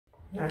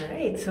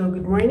Alright, so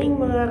good morning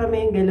mga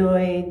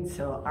kamengaloid.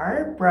 So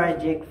our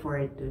project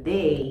for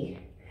today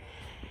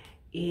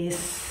is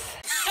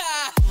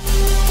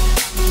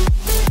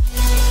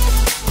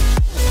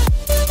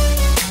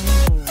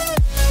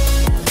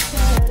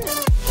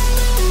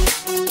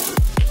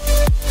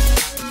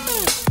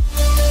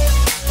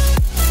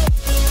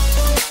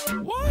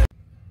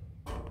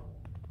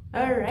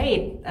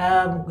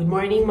good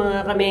morning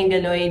mga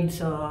kamengaloid.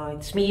 So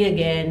it's me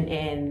again,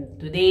 and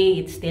today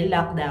it's still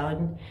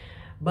lockdown.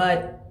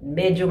 But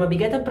medyo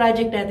mabigat ang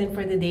project natin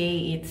for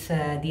today. It's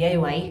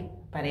DIY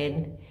pa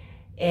rin.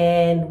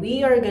 And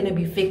we are gonna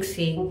be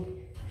fixing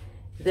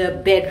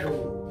the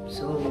bedroom.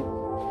 So,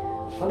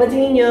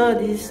 mapapansin nyo,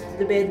 this is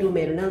the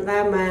bedroom. Meron ng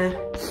kama.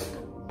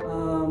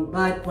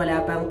 But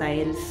wala pang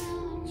tiles.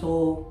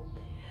 So,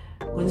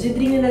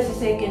 considering na nasa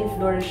second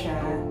floor siya,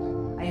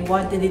 I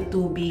wanted it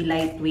to be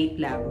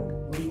lightweight lang.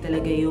 Hindi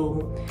talaga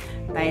yung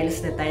tiles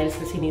na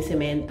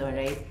sinisemento,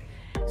 right?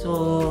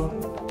 So,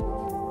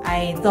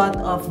 I thought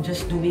of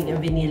just doing a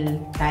vinyl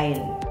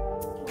tile.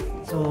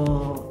 So,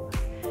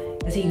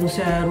 kasi yung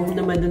sa room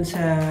naman dun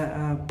sa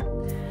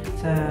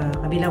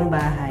kabilang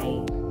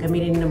bahay,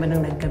 kami rin naman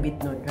ang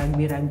nagkabit nun.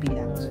 Rugby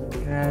lang. So,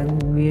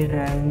 rugby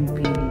lang.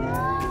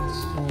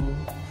 So,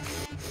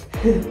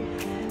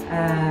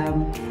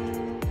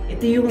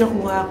 ito yung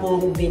nakuha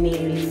kong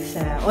vinyl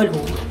sa all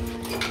home.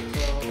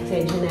 So,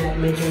 pasensya na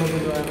medyo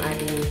magulo ang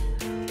ating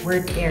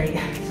work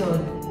area. So,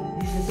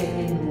 this is the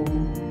second room.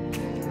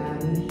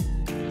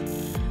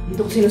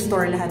 Dito ko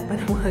sinustore lahat pa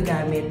ng mga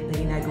gamit na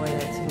ginagawa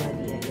natin sa mga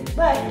DIY.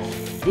 But,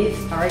 these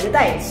are the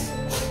tiles.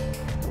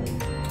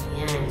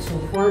 Ayan.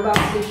 So, 4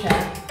 boxes siya.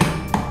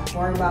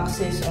 4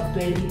 boxes of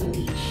 22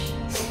 each.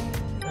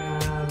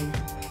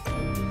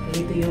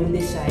 Ito yung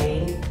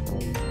design.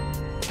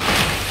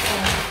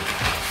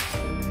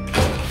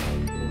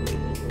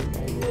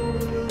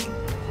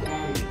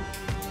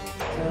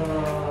 So,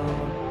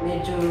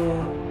 medyo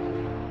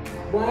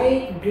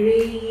white,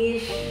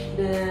 grayish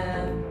na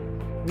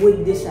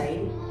wood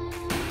design.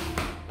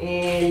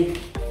 And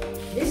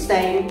this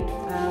time,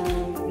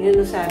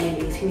 yun sa amin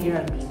is hindi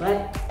rugby,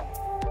 but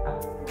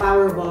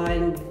power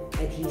bond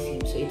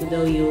adhesive. So, ito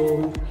daw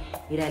yung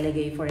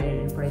ilalagay for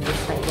this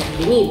type of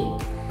vinyl.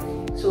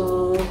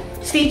 So,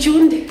 stay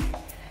tuned.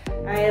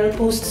 I'll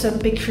post some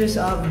pictures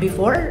of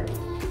before,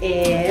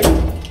 and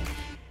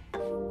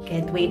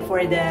can't wait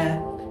for the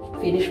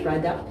finished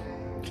product.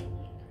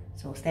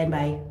 So, stand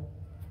by.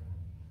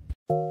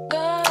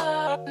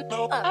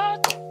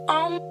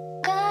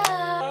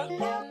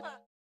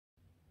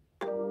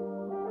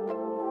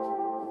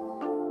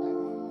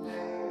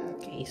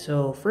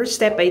 So, first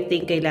step, I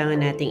think,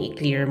 kailangan nating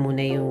i-clear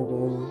muna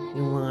yung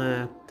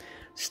mga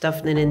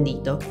stuff na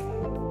nandito.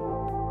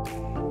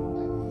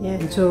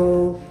 Yan.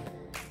 So,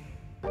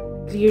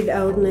 cleared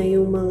out na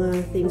yung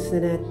mga things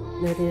na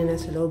natin na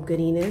nasa loob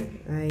kanina.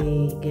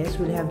 I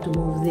guess we'll have to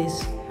move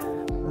this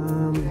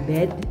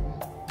bed.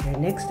 Our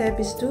next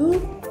step is to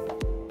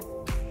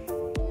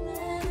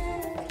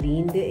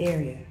clean the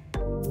area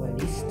while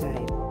it's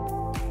time.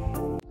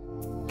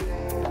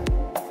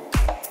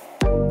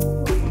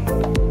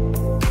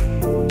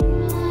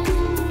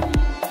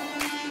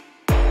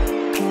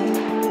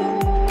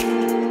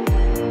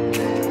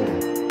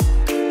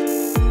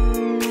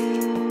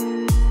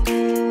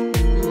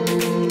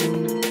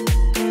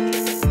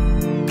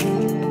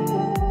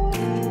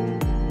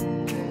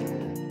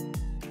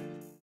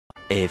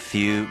 A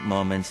few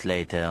moments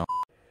later.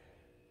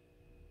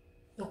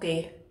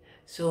 Okay,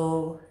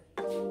 so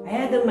I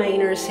had a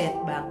minor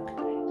setback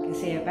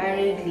kasi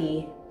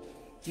apparently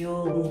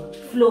yung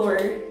floor,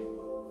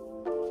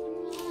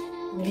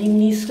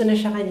 linis ko na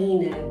siya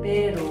kanina,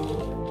 pero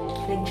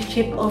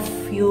nag-chip off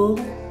yung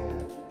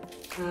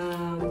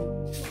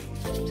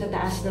sa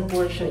taas na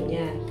portion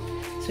niya.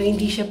 So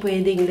hindi siya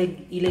pwedeng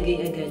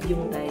ilagay agad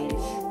yung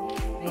tiles.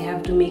 I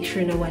have to make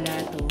sure na wala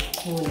to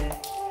muna.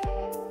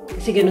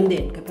 Kasi ganun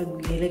din, kapag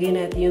nilagay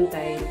natin yung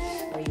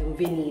tiles o yung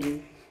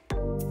vinyl,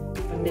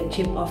 pag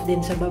nag-chip off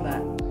din sa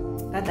baba,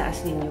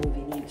 tataas din yung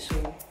vinyl. So,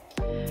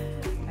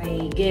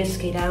 I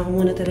guess, kailangan ko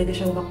muna talaga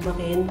siyang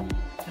bakbakin,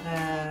 saka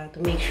to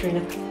make sure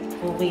na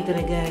okay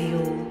talaga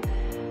yung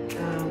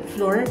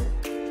floor,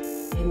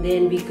 and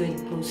then we could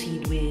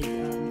proceed with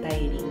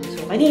tiling.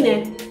 So,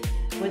 kanina,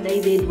 what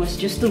I did was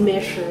just to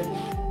measure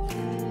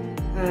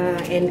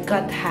and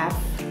cut half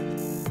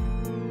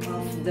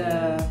of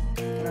the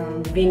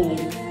vinyl.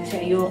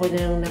 Kasi ayoko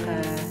nang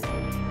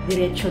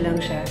naka-diretso lang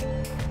siya.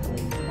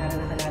 Para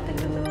nakalatag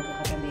lang na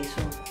magkakatabi.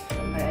 So,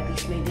 para at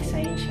least may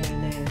design siya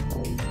na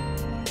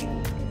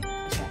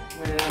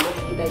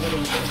makikita nyo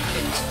rin siya.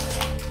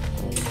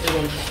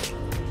 Ayan siya.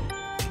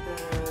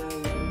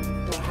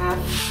 Ito, half.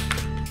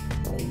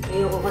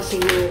 Ayoko kasi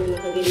yung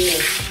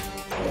nakaganyan.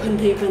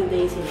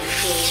 Panday-panday sila.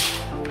 So,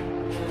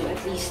 at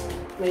least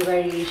may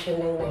variation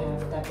lang na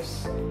half.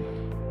 Tapos,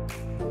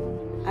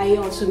 I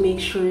also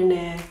make sure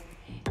na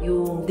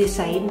yung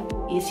design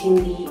is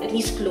hindi, at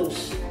least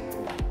close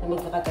na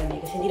magkakatabi.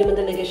 Kasi hindi naman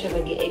talaga siya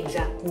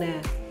mag-exact na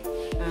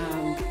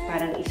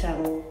parang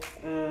isang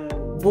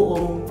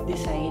buong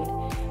design.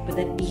 but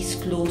at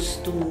least close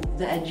to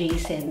the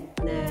adjacent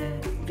na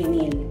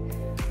vinyl.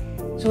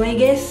 So I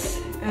guess,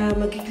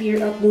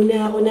 mag-clear up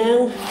muna ako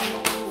ng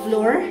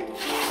floor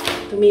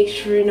to make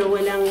sure na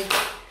walang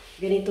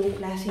ganitong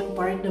klaseng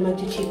part na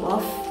mag-chip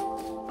off.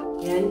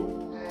 Yan.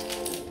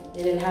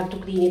 Then I'll have to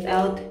clean it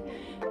out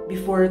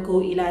before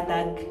ko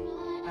ilatag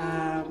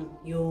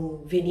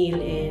yung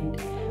vinyl and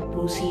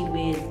proceed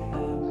with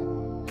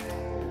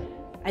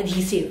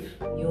adhesive,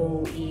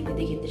 yung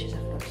i-dedicate na siya sa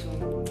floor. So,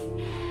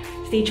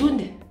 stay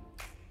tuned!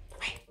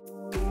 Okay.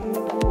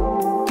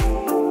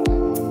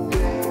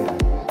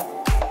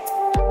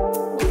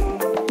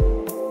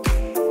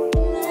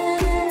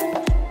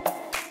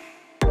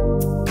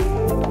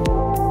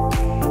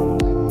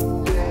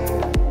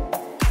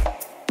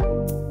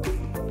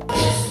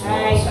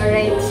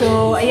 Alright,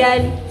 so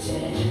ayan,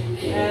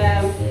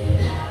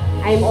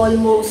 I'm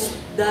almost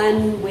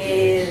done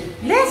with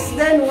less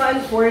than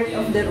 1/4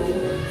 of the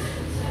room.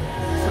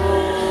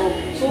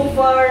 So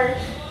far,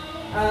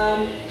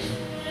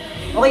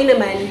 okay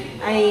naman.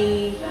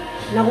 Ay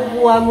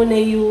nakukuha mo na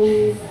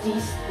yung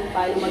gist kung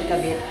paano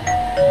magkabit.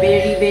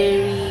 Very,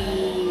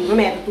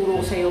 mamaya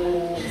tuturo ko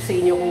sa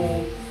inyo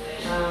kung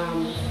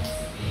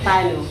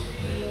paano.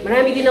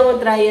 Marami din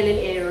akong trial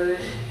and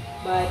error,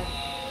 but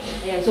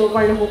ayan, so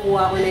far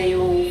nakukuha ko na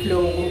yung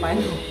flow kung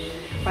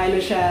paano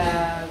siya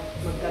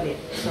magkabit.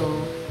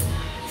 So,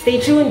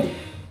 stay tuned!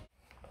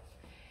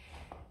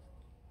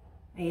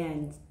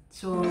 Ayan.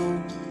 So,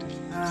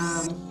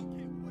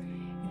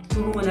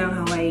 ituro ko lang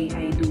how I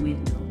do it.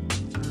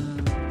 So,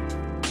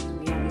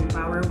 yan, yung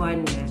power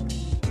bond na.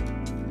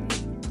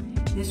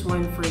 This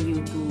one for you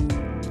to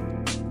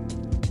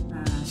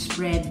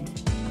spread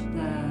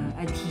the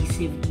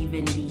adhesive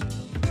evenly.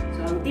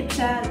 So, ang tip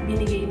sa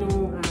binigay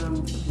nung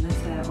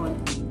nasa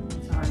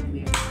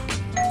hardware,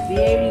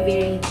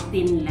 very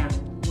thin lang.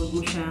 Huwag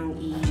mo siyang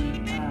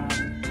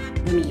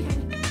i-damihan.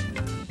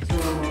 So,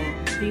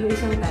 ito yung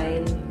isang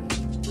tile.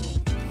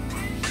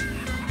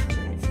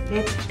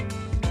 And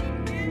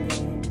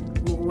then,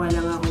 kukuha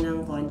lang ako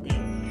ng konti.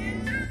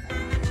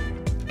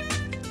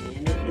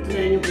 Ayan. Ito na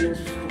rin yung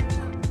pinasusunod ko.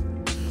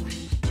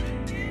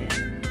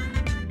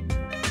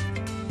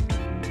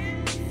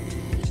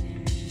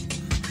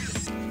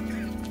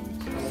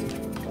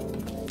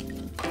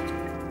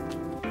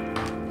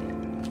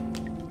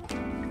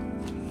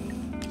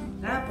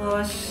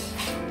 Tapos,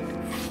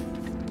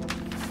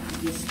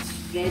 just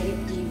spread it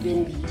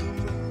evenly.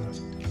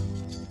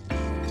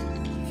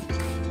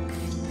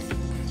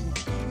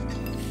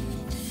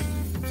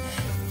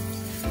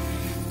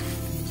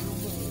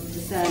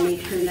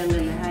 Make sure lang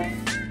na lahat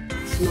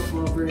is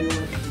ma-cover ng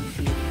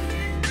adhesive.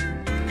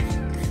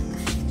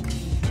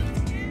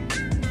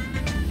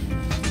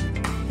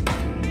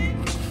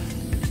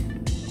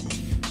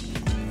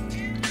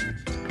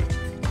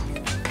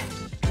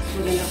 So,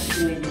 ganyan ako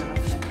sa medyo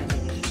nakaflat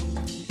talaga.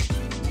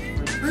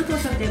 For the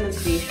purpose of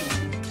demonstration,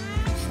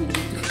 just need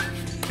to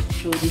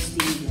show this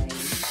to you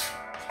guys.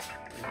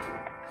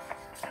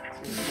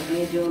 So, pag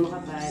medyo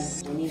makapal,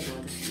 kunin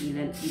ko,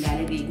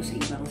 ilalagay ko sa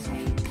ibang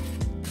side.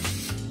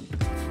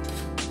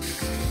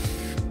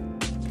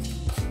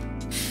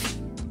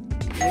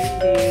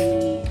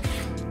 Very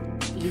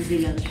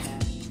easy lang siya.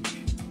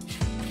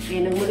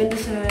 And ang maganda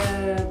sa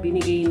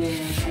binigay na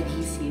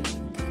adhesive,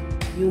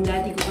 yung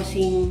dati ko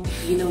kasing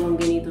ginawang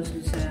ganito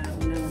sa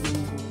unang room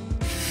ko.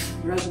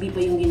 Rugby pa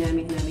yung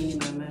ginamit namin ni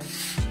Mama.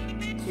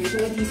 So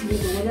itong adhesive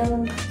nito,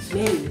 walang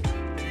smell.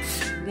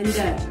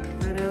 Ganda.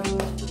 Parang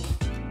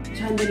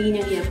sandali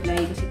niyang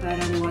i-apply kasi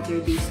parang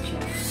water-based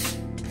siya.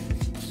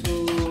 So,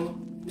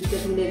 hindi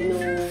katulad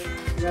ng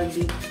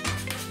rugby.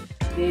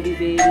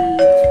 Very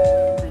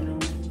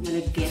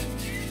malagkit.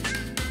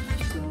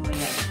 So,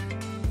 ayan.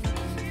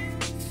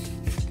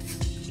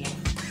 Ayan.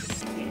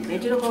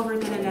 Medyo na-cover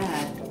ko na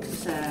lahat.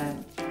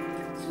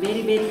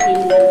 Very thin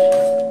lang siya.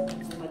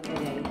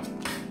 Pagkagay.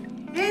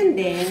 And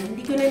then,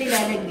 hindi ko na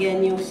nilalagyan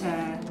yung sa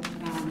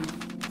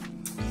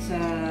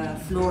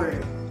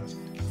floor.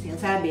 Kasi ang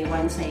sabi,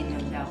 one side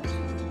lang daw.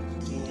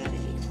 So, yun nga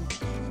rin.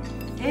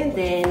 And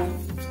then,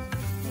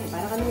 ayan,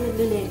 para ka nang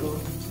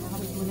naglo-lego.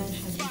 Makapagbulan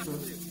siya dito.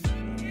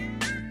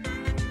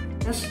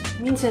 Tapos,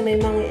 minsan may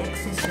mga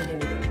excess na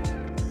ganito.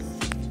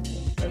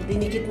 Pag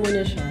dinikit mo na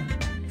siya,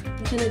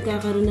 minsan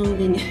nagkakaroon ng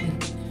ganyan,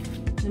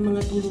 ng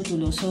mga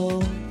tulo-tulo. So,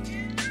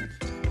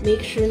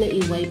 make sure na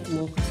i-wipe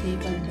mo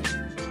kasi pag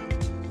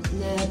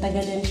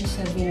natagalan siya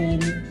sa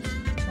vinyl,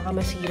 baka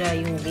masira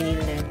yung vinyl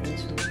natin.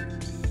 So,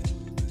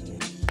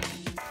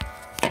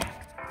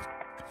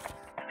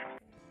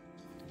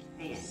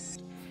 ayan.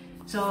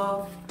 So,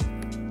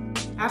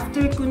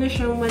 after ko na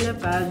siyang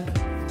malapag,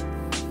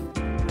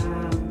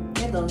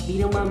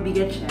 bilang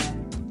mabigat siya,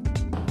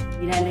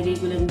 ilalagay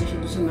ko lang siya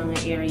sa mga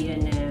area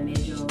na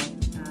medyo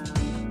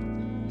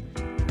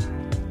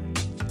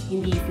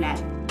hindi flat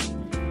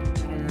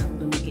para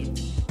dumikit.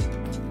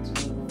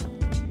 So,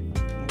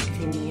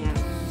 kasi hindi nga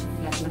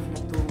flat na flat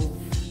itong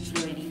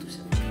floor dito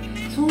sa mga.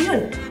 So,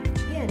 yun.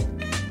 Ayan.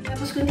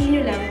 Tapos,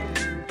 continue lang.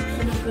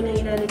 Sunod ko na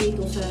ilalagay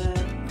ito sa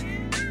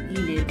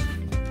gilid.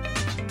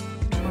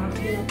 Mga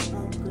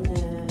pinapag ko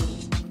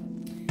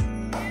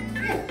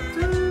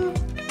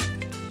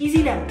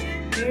Easy lang.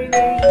 Very,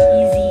 very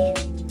easy.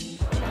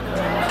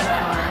 So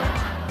far,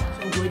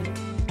 so good.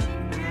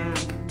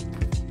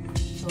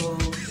 So,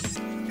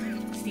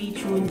 stay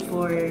tuned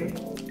for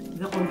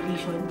the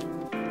completion.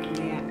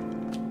 Yeah.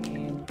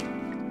 And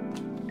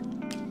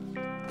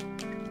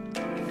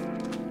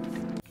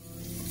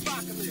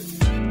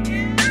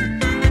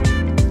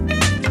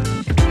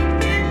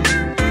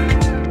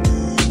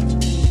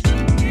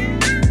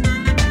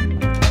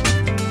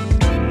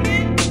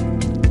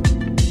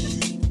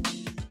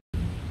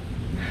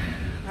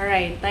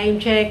alright, time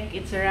check.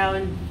 It's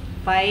around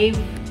 5.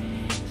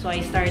 So,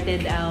 I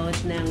started out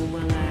ng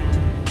mga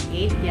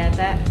 8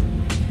 yata.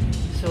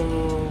 So,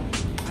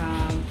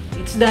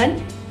 it's done.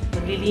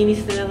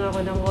 Maglilinis na lang ako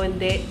ng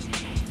konti.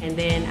 And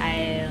then,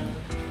 I'll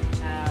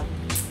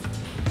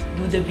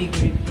do the big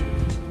review.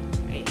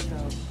 Right, so,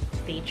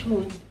 stay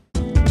tuned.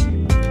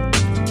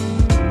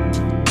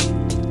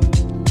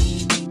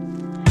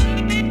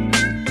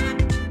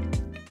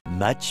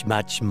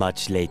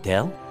 Much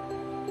later.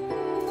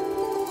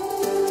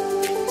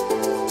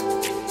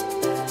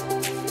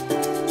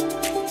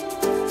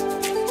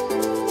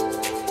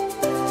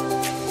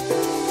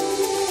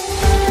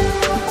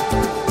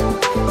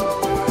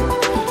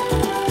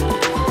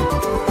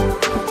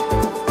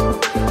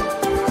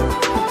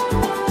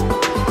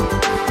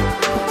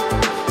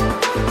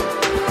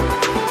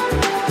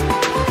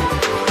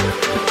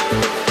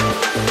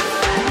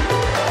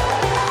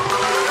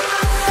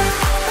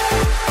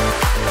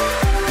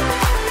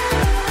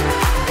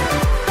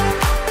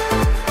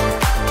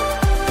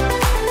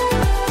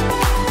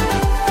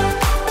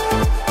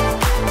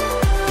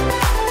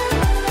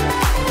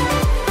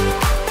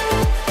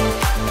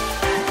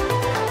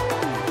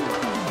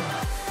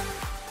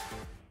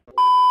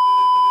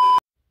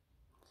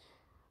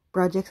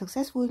 Project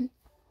successful.